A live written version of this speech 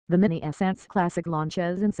The Mini SNES Classic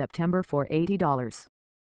launches in September for $80.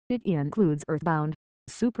 It includes Earthbound,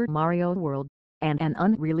 Super Mario World, and an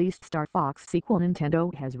unreleased Star Fox sequel.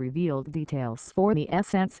 Nintendo has revealed details for the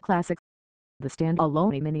SNES Classic. The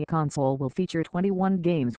standalone mini console will feature 21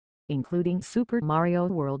 games, including Super Mario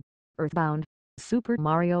World, Earthbound, Super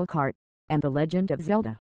Mario Kart, and The Legend of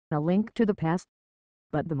Zelda: A Link to the Past.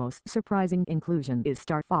 But the most surprising inclusion is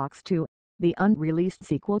Star Fox 2, the unreleased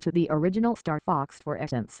sequel to the original Star Fox for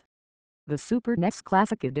SNES. The Super NES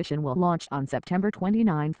Classic Edition will launch on September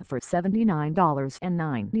 29 for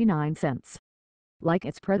 $79.99. Like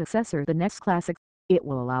its predecessor, the NES Classic, it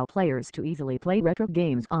will allow players to easily play retro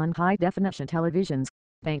games on high-definition televisions,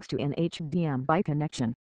 thanks to an HDMI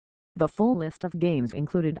connection. The full list of games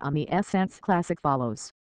included on the SNES Classic follows: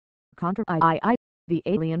 Contra III, The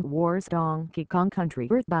Alien Wars, Donkey Kong Country,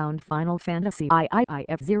 Earthbound, Final Fantasy III,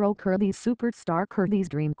 F-Zero, Kirby's Superstar, Kirby's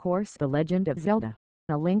Dream Course, The Legend of Zelda: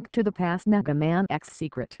 A Link to the Past, Mega Man X,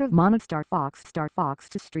 Secret of Mana, Star Fox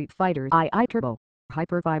 2, Street Fighter II Turbo,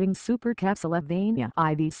 Hyper Fighting, Super Castlevania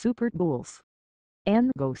IV, Super Bulls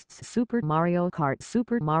and Ghosts, Super Mario Kart,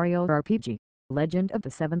 Super Mario RPG, Legend of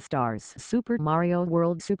the Seven Stars, Super Mario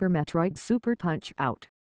World, Super Metroid, Super Punch-Out!,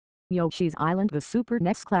 Yoshi's Island. The Super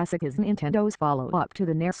NES Classic is Nintendo's follow-up to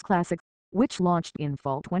the NES Classic, which launched in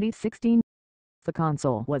fall 2016. The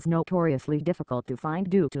console was notoriously difficult to find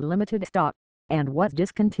due to limited stock, and was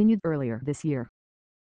discontinued earlier this year.